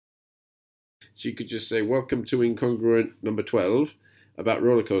she could just say, "Welcome to Incongruent number 12 about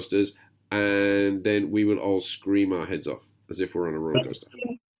roller coasters," and then we will all scream our heads off as if we're on a roller coaster.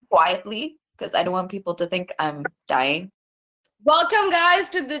 Quietly, because I don't want people to think I'm dying. Welcome, guys,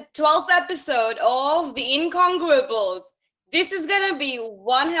 to the 12th episode of The Incongruables. This is gonna be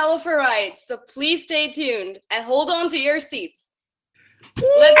one hell of a ride, so please stay tuned and hold on to your seats.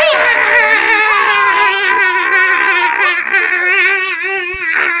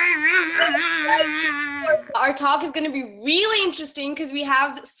 Our talk is going to be really interesting because we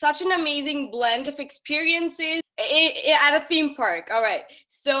have such an amazing blend of experiences at a theme park. All right,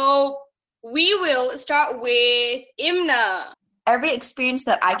 so we will start with Imna. Every experience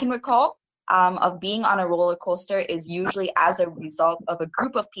that I can recall of being on a roller coaster is usually as a result of a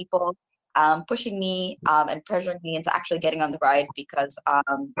group of people pushing me and pressuring me into actually getting on the ride because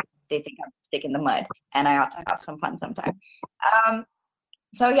they think I'm a stick in the mud and I ought to have some fun sometime.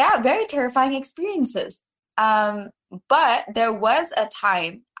 So yeah, very terrifying experiences. But there was a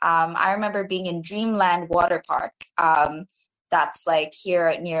time, I remember being in Dreamland Water Park, that's like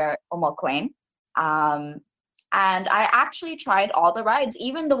here near Omoquain. And I actually tried all the rides,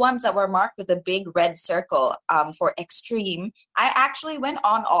 even the ones that were marked with a big red circle for extreme. I actually went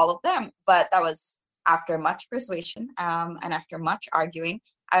on all of them, but that was after much persuasion and after much arguing.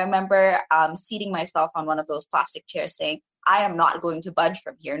 I remember seating myself on one of those plastic chairs saying, I am not going to budge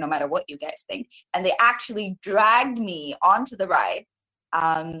from here, no matter what you guys think. And they actually dragged me onto the ride.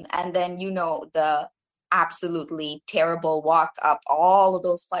 And then, the absolutely terrible walk up all of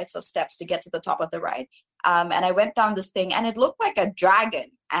those flights of steps to get to the top of the ride. And I went down this thing and it looked like a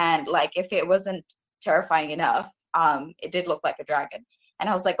dragon. And like, if it wasn't terrifying enough, it did look like a dragon. And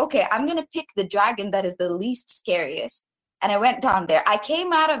I was like, okay, I'm going to pick the dragon that is the least scariest. And I went down there. I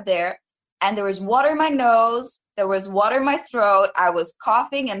came out of there and there was water in my nose. There was water in my throat. I was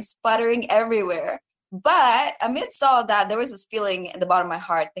coughing and sputtering everywhere. But amidst all of that, there was this feeling in the bottom of my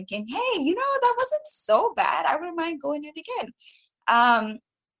heart thinking, hey, that wasn't so bad. I wouldn't mind going it again.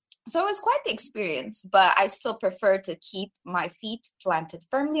 So it was quite the experience, but I still prefer to keep my feet planted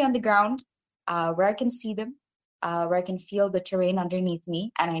firmly on the ground where I can see them, where I can feel the terrain underneath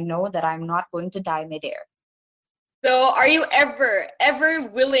me, and I know that I'm not going to die midair. So are you ever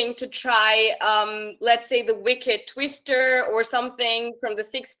willing to try, let's say, the Wicked Twister or something from the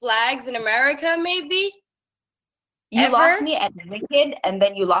Six Flags in America, maybe? You lost me at Wicked, and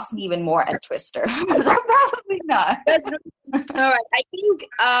then you lost me even more at Twister. So probably not. All right. I think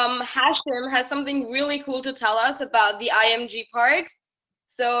Hashim has something really cool to tell us about the IMG parks.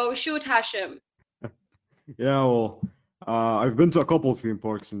 So shoot, Hashim. Yeah, well, I've been to a couple of theme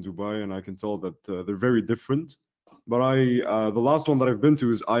parks in Dubai, and I can tell that they're very different. But the last one that I've been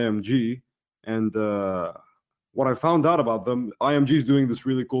to is IMG, and what I found out about them, IMG is doing this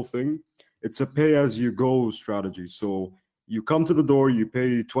really cool thing. It's a pay-as-you-go strategy. So you come to the door, you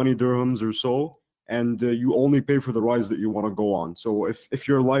pay 20 dirhams or so, and you only pay for the rides that you want to go on. So if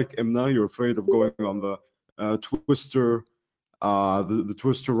you're like Imna, you're afraid of going on the Twister, the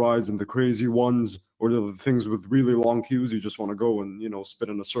Twister rides and the crazy ones, or the things with really long queues, you just want to go and, spin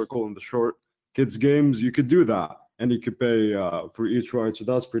in a circle in the short kids games, you could do that. And you could pay for each ride. So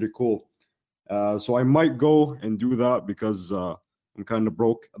that's pretty cool. So I might go and do that because I'm kind of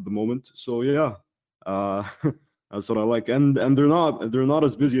broke at the moment. So yeah, that's what I like. And they're not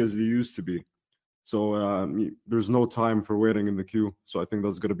as busy as they used to be. So there's no time for waiting in the queue. So I think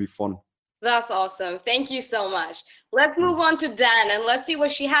that's going to be fun. That's awesome. Thank you so much. Let's move on to Dan and let's see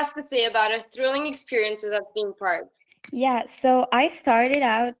what she has to say about her thrilling experiences at theme parks. Yeah, so I started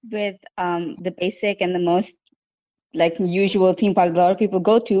out with the basic and the most usual theme park a lot of people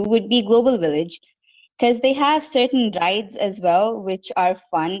go to would be Global Village, because they have certain rides as well which are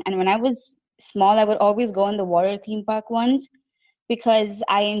fun. And when I was small, I would always go on the water theme park ones because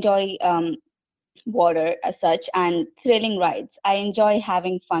I enjoy water as such and thrilling rides. I enjoy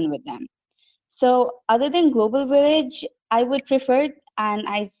having fun with them. So other than Global Village, I would prefer, and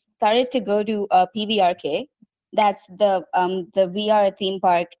I started to go to PVRK. That's the VR theme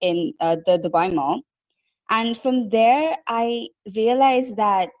park in the Dubai Mall. And from there, I realized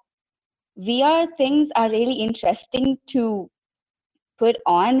that VR things are really interesting to put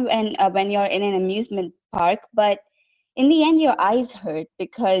on when you're in an amusement park. But in the end, your eyes hurt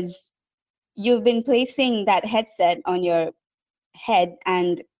because you've been placing that headset on your head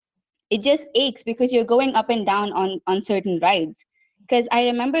and it just aches because you're going up and down on certain rides. Because I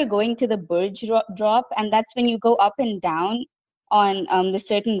remember going to the Burj drop, and that's when you go up and down on the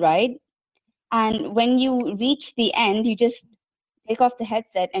certain ride. And when you reach the end, you just take off the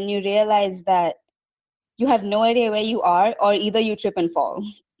headset and you realize that you have no idea where you are, or either you trip and fall.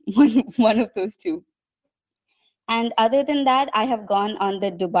 one of those two. And other than that, I have gone on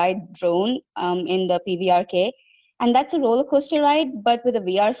the Dubai drone in the PVRK. And that's a roller coaster ride, but with a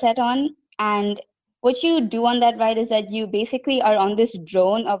VR set on. And what you do on that ride is that you basically are on this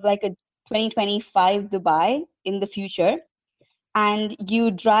drone of like a 2025 Dubai in the future. And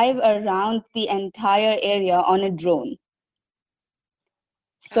you drive around the entire area on a drone.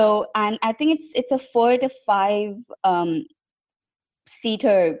 So, and I think it's a 4 to 5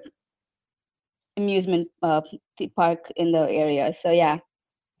 seater amusement park in the area. So yeah,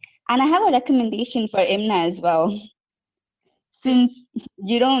 and I have a recommendation for Imna as well. Since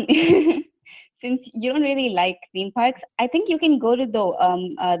you don't, since you don't really like theme parks, I think you can go to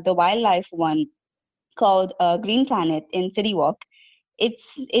the wildlife one called Green Planet in City Walk.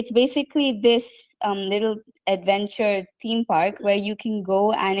 It's basically this little adventure theme park where you can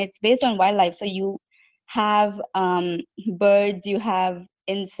go, and it's based on wildlife. So you have birds, you have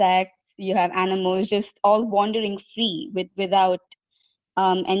insects, you have animals, just all wandering free without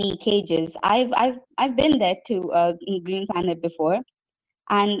any cages. I've been there to Green Planet before,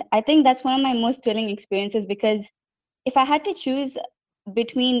 and I think that's one of my most thrilling experiences, because if I had to choose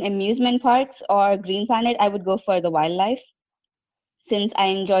between amusement parks or Green Planet, I would go for the wildlife, since I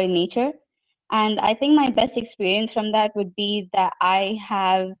enjoy nature. And I think my best experience from that would be that I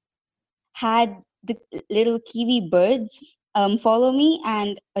have had the little kiwi birds follow me,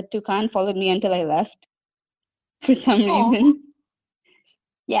 and a toucan followed me until I left for some Aw. reason.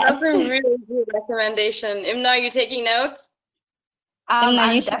 Yes. That's a really good recommendation. Imna, are you taking notes? Imna,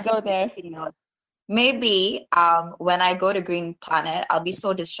 I'm you should go definitely there. taking notes. Maybe when I go to Green Planet, I'll be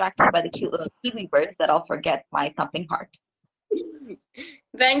so distracted by the cute little kiwi birds that I'll forget my thumping heart.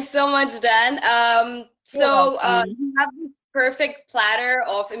 Thanks so much, Dan. So you have this perfect platter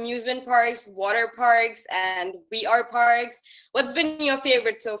of amusement parks, water parks, and VR parks. What's been your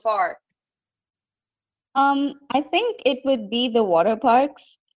favorite so far? I think it would be the water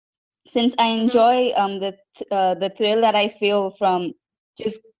parks, since I enjoy the thrill that I feel from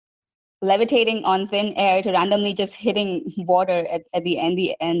just levitating on thin air to randomly just hitting water at the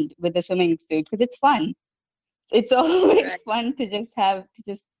end with the swimming suit, because it's fun. It's always Right. fun to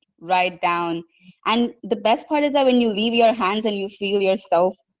just ride down. And the best part is that when you leave your hands and you feel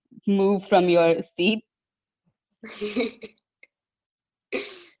yourself move from your seat.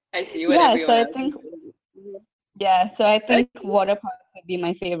 I see what Yeah, everyone so I else think is doing. I think water parks would be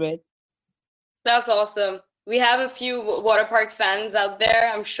my favorite. That's awesome. We have a few water park fans out there,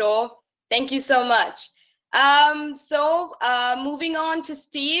 I'm sure. Thank you so much. So moving on to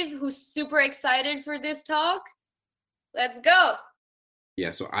Steve, who's super excited for this talk. Let's go.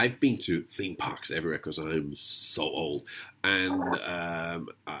 Yeah, so I've been to theme parks everywhere because I'm so old, and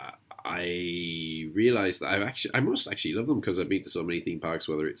I realized that I must actually love them because I've been to so many theme parks.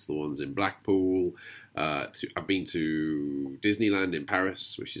 Whether it's the ones in Blackpool, I've been to Disneyland in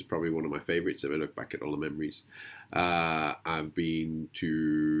Paris, which is probably one of my favorites if I look back at all the memories. I've been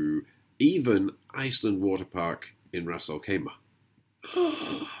to even Iceland Water Park in Ras Al Khaimah.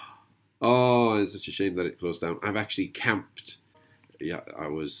 Oh, it's such a shame that it closed down. I've actually camped. Yeah, I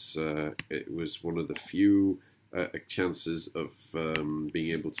was. It was one of the few chances of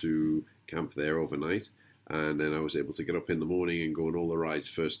being able to camp there overnight, and then I was able to get up in the morning and go on all the rides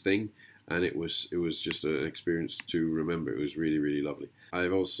first thing, and it was just an experience to remember. It was really, really lovely.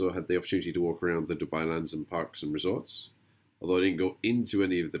 I've also had the opportunity to walk around the Dubai Lands and Parks and Resorts, although I didn't go into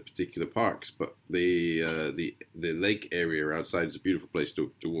any of the particular parks, but the lake area outside is a beautiful place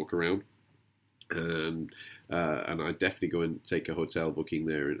to walk around. And I definitely go and take a hotel booking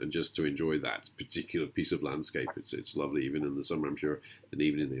there and just to enjoy that particular piece of landscape. It's lovely, even in the summer, I'm sure. In the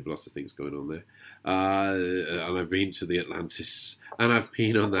evening, they have lots of things going on there. And I've been to the Atlantis, and I've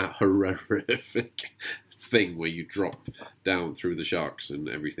been on that horrific thing where you drop down through the sharks and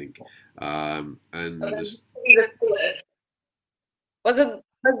everything. And just The coolest. Was that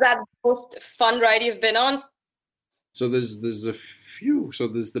the most fun ride you've been on? so there's a few. So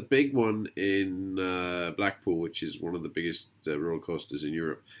there's the big one in Blackpool, which is one of the biggest roller coasters in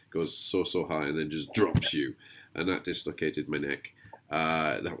Europe. Goes so high and then just drops you, and that dislocated my neck.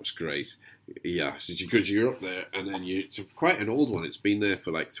 That was great. Yeah, because you're up there, and then it's quite an old one. It's been there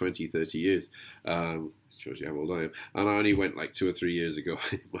for like 20, 30 years. Shows you how old I am. And I only went like 2 or 3 years ago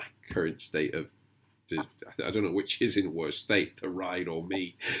in my current state of. I don't know which is in worse state, the ride or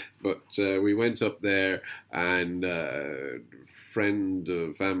me, but we went up there, and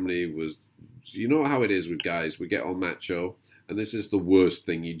friend family was, you know how it is with guys, we get on macho, and this is the worst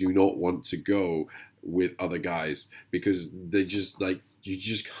thing. You do not want to go with other guys because they just like, you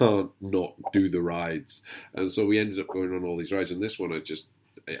just can't not do the rides. And so we ended up going on all these rides, and this one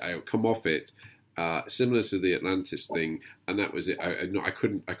I come off it. Similar to the Atlantis thing, and that was it. I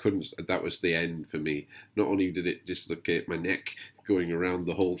couldn't. That was the end for me. Not only did it dislocate my neck going around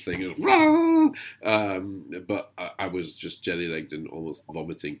the whole thing, but I was just jelly-legged and almost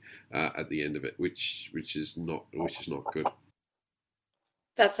vomiting at the end of it, which is not good.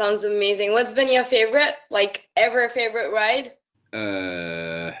 That sounds amazing. What's been your favorite, like ever favorite ride?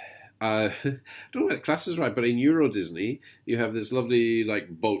 I don't know what class is right, but in Euro Disney, you have this lovely like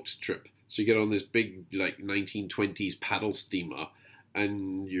boat trip. So you get on this big like 1920s paddle steamer,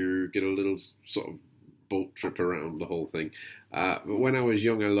 and you get a little sort of boat trip around the whole thing. But when I was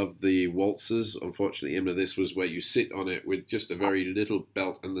young, I loved the waltzers. Unfortunately, Imna, this was where you sit on it with just a very little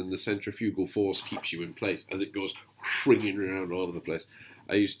belt, and then the centrifugal force keeps you in place as it goes swinging around all over the place.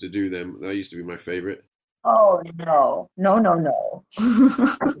 I used to do them. That used to be my favorite. Oh, no. No.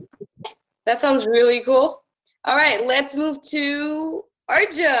 That sounds really cool. All right, let's move to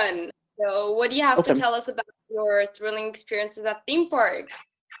Arjun. So what do you have to tell us about your thrilling experiences at theme parks?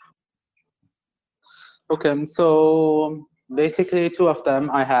 Okay, so basically two of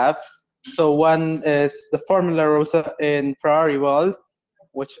them I have. So one is the Formula Rosa in Ferrari World,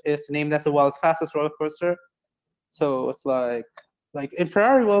 which is named as the world's fastest roller coaster. So it's like in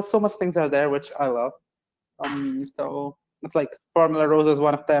Ferrari World, so much things are there, which I love. So it's like Formula Rosa is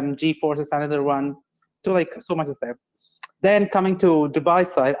one of them, G-Force is another one. So like so much is there. Then coming to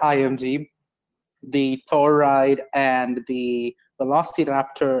Dubai side, IMG, the Thor ride and the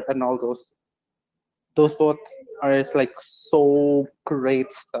Velociraptor and all those both are just like so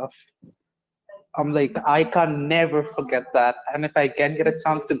great stuff. I'm like, I can never forget that. And if I can get a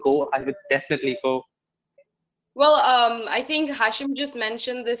chance to go, I would definitely go. Well, I think Hashim just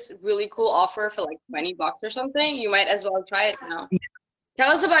mentioned this really cool offer for like $20 or something. You might as well try it now.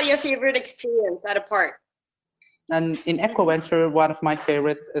 Tell us about your favorite experience at a park. And in EcoVenture, one of my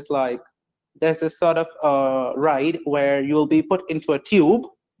favorites is like, there's this sort of ride where you'll be put into a tube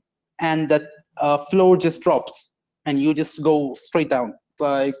and the floor just drops and you just go straight down.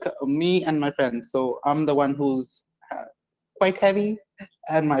 Like me and my friend. So I'm the one who's quite heavy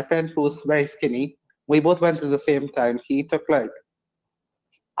and my friend who's very skinny. We both went at the same time. He took like,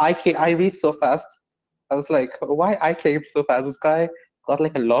 I reached so fast. I was like, why I came so fast? This guy got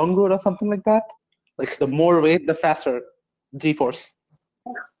like a long road or something like that. Like the more weight, the faster G-force.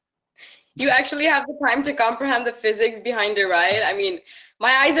 You actually have the time to comprehend the physics behind a ride. I mean,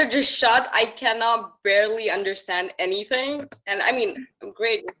 my eyes are just shut. I cannot barely understand anything. And I mean, I'm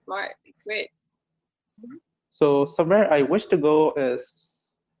great, you're smart, it's great. So somewhere I wish to go is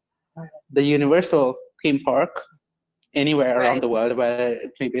the Universal theme park, anywhere around the world, whether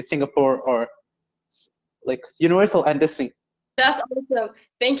it may be Singapore or like Universal and Disney. That's awesome.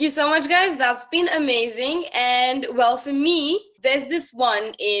 Thank you so much, guys. That's been amazing. And well, for me, there's this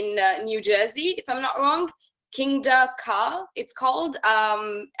one in New Jersey, if I'm not wrong, Kingda Ka, it's called.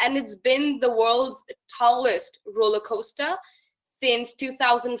 And it's been the world's tallest roller coaster since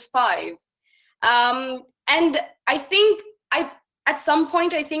 2005. And I think at some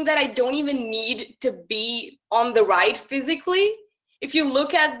point, I think that I don't even need to be on the ride physically. If you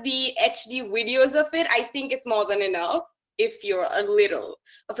look at the HD videos of it, I think it's more than enough if you're a little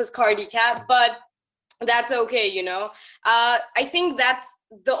of a scaredy cat, but that's okay, you know. I think that's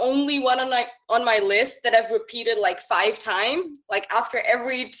the only one on my list that I've repeated like 5 times. Like after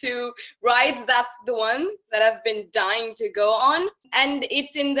every 2 rides, that's the one that I've been dying to go on. And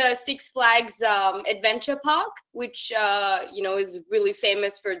it's in the Six Flags Adventure Park, which you know, is really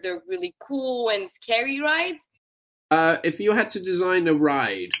famous for the really cool and scary rides. If you had to design a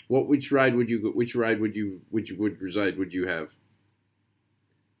ride, which ride would you have?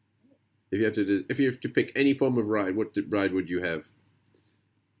 If you have to pick any form of ride, what ride would you have?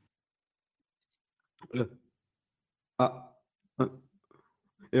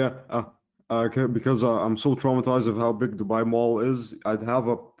 Okay, because I'm so traumatized of how big Dubai Mall is. I'd have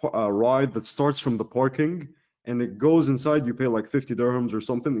a ride that starts from the parking and it goes inside. You pay like 50 dirhams or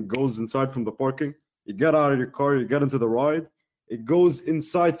something. It goes inside from the parking. You get out of your car, you get into the ride. It goes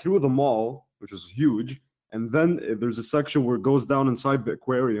inside through the mall, which is huge. And then there's a section where it goes down inside the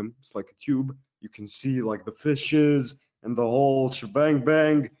aquarium. It's like a tube. You can see like the fishes and the whole shebang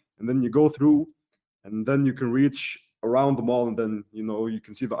bang. And then you go through and then you can reach around the mall. And then, you know, you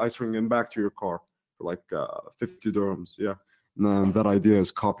can see the ice ring and back to your car for like 50 dirhams. Yeah. And that idea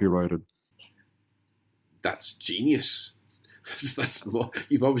is copyrighted. That's genius. That's more,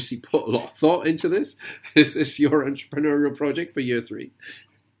 you've obviously put a lot of thought into this. Is this your entrepreneurial project for year 3?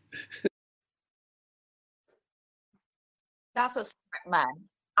 That's a smart man.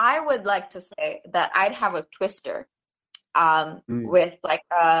 I would like to say that I'd have a twister. with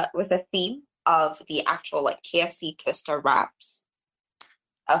with a theme of the actual like KFC Twister wraps,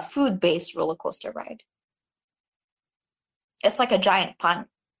 a food-based roller coaster ride. It's like a giant pun.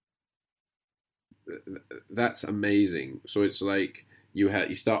 That's amazing. So it's like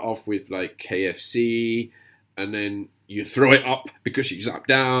you start off with like KFC, and then you throw it up because you zap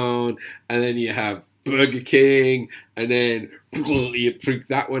down, and then you have Burger King, and then you prick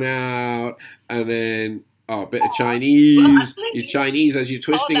that one out, and then a bit of Chinese. Your Chinese, as you're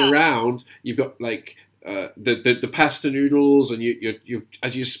twisting around, you've got like the pasta noodles, and you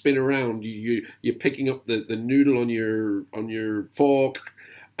as you spin around, you're picking up the noodle on your fork,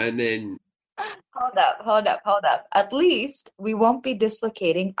 and then. Hold up. At least we won't be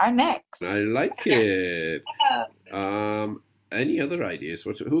dislocating our necks. I like it. Any other ideas?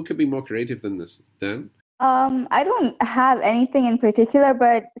 Who could be more creative than this, Dan? I don't have anything in particular,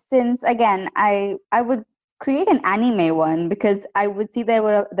 but since again, I would create an anime one, because I would see there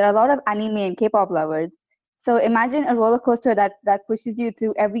are a lot of anime and K-pop lovers. So imagine a roller coaster that pushes you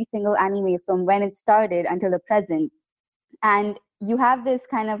through every single anime from when it started until the present, and you have this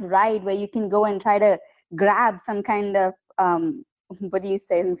kind of ride where you can go and try to grab some kind of some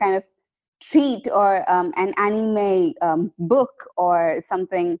kind of treat, or an anime book or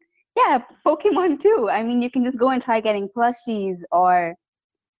something. Yeah, Pokemon too. I mean, you can just go and try getting plushies, or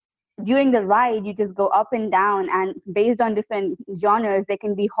during the ride you just go up and down, and based on different genres, they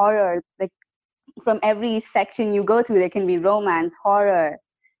can be horror. Like from every section you go through, there can be romance, horror,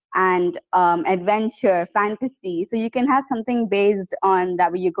 and adventure, fantasy. So you can have something based on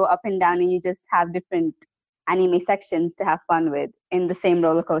that, where you go up and down and you just have different anime sections to have fun with in the same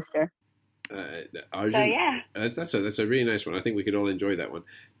roller coaster. Arjun, so yeah, that's a really nice one. I think we could all enjoy that one.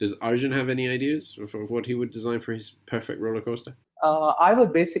 Does Arjun have any ideas for what he would design for his perfect roller coaster? I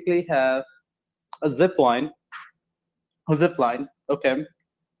would basically have a zip line. Okay.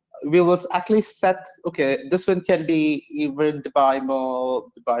 We will actually set, okay, this one can be even Dubai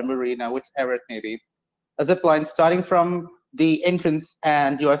Mall, Dubai Marina, whichever it may be. A zip line starting from the entrance,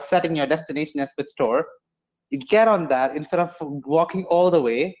 and you are setting your destination as with store. You get on that, instead of walking all the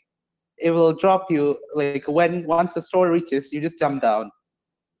way, it will drop you, like once the store reaches, you just jump down.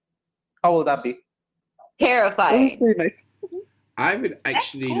 How will that be? Terrifying. I would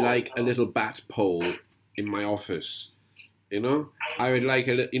actually like a little bat pole in my office. You know, I would like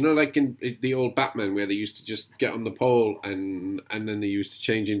like in the old Batman, where they used to just get on the pole and then they used to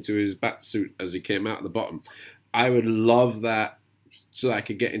change into his bat suit as he came out at the bottom. I would love that, so I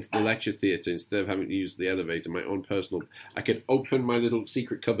could get into the lecture theatre instead of having to use the elevator. My own personal, I could open my little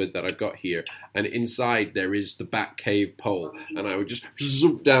secret cupboard that I've got here, and inside there is the Bat Cave pole, and I would just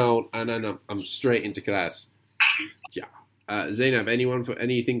zoom down, and then I'm straight into class. Yeah, Zainab,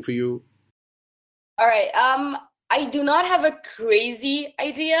 anything for you? All right. I do not have a crazy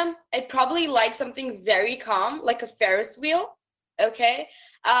idea. I'd probably like something very calm, like a Ferris wheel. Okay.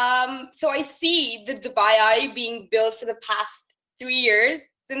 So I see the Dubai Eye being built for the past 3 years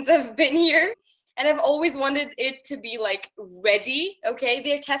since I've been here, and I've always wanted it to be like ready. Okay.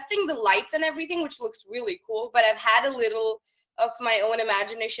 They're testing the lights and everything, which looks really cool, but I've had a little of my own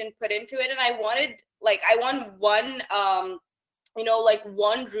imagination put into it, and I want one, like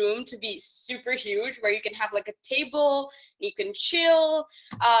one room to be super huge, where you can have like a table, you can chill.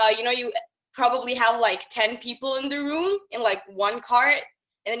 You probably have like 10 people in the room in like one cart,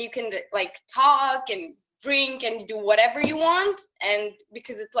 and then you can like talk and drink and do whatever you want. And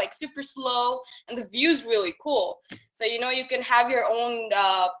because it's like super slow and the view's really cool, so you can have your own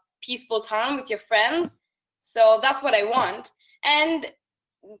peaceful time with your friends. So that's what I want. And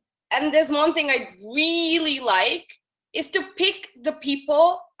there's one thing I really like, is to pick the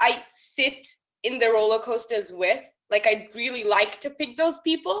people I sit in the roller coasters with. Like, I'd really like to pick those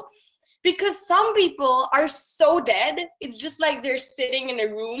people, because some people are so dead. It's just like they're sitting in a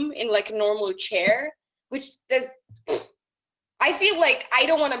room in like a normal chair, which I feel like I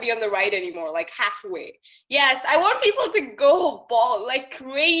don't want to be on the ride anymore, like halfway. Yes, I want people to go ball like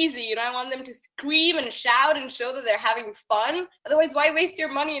crazy. I want them to scream and shout and show that they're having fun. Otherwise, why waste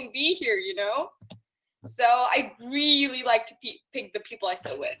your money and be here, So I really like to pick the people I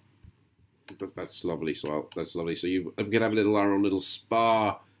sit with. That's lovely. So that's lovely. So you can have our own little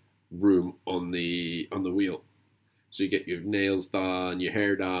spa room on the wheel. So you get your nails done, your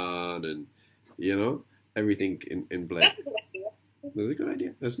hair done, and everything in play. That's a good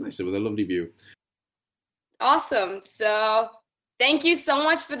idea. That's nice, with a lovely view. Awesome. So thank you so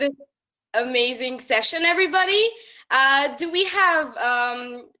much for this amazing session, everybody. Do we have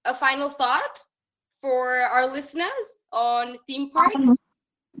a final thought for our listeners on theme parks?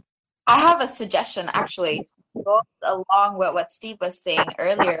 I have a suggestion, actually. goes along with what Steve was saying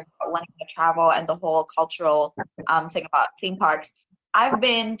earlier about wanting to travel and the whole cultural thing about theme parks. I've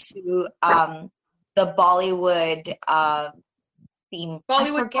been to the Bollywood theme.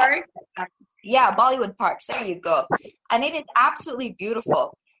 Bollywood Park. Yeah, Bollywood Parks. There you go. And it is absolutely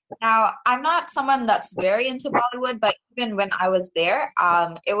beautiful. Now, I'm not someone that's very into Bollywood, but even when I was there,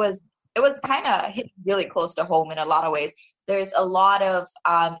 it was kind of hit really close to home in a lot of ways. There's a lot of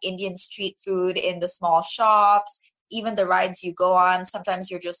Indian street food in the small shops. Even the rides you go on, sometimes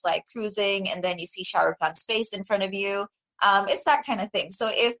you're just like cruising and then you see Shah Rukh Khan's face in front of you. It's that kind of thing. So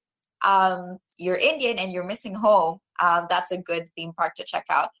if you're Indian and you're missing home, that's a good theme park to check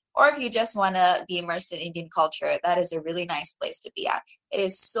out. Or if you just want to be immersed in Indian culture, that is a really nice place to be at. It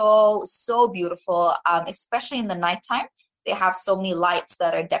is so, so beautiful, especially in the nighttime. They have so many lights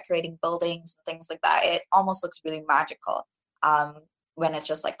that are decorating buildings and things like that. It almost looks really magical when it's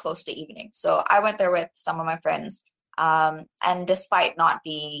just like close to evening. So I went there with some of my friends. And despite not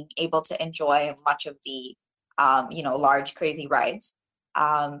being able to enjoy much of the, large, crazy rides,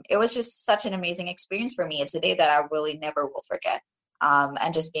 it was just such an amazing experience for me. It's a day that I really never will forget.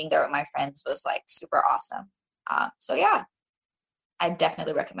 And just being there with my friends was like super awesome. So yeah, I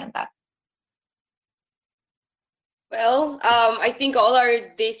definitely recommend that. Well, I think all our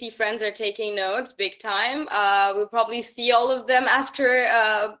Desi friends are taking notes big time. We'll probably see all of them after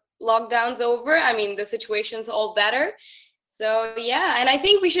lockdown's over. I mean, the situation's all better. So yeah, and I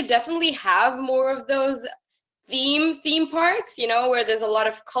think we should definitely have more of those theme parks, where there's a lot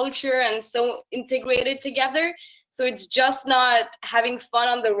of culture and so integrated together. So it's just not having fun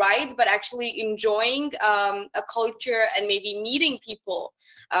on the rides, but actually enjoying a culture and maybe meeting people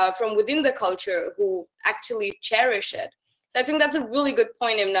from within the culture who actually cherish it. So I think that's a really good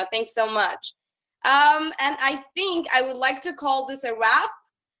point, Imna. Thanks so much. And I think I would like to call this a wrap.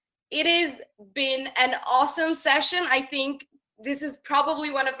 It has been an awesome session. I think this is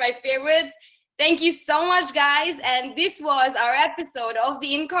probably one of my favorites. Thank you so much, guys. And this was our episode of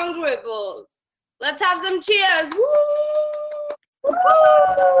The Incongruables. Let's have some cheers. Woo!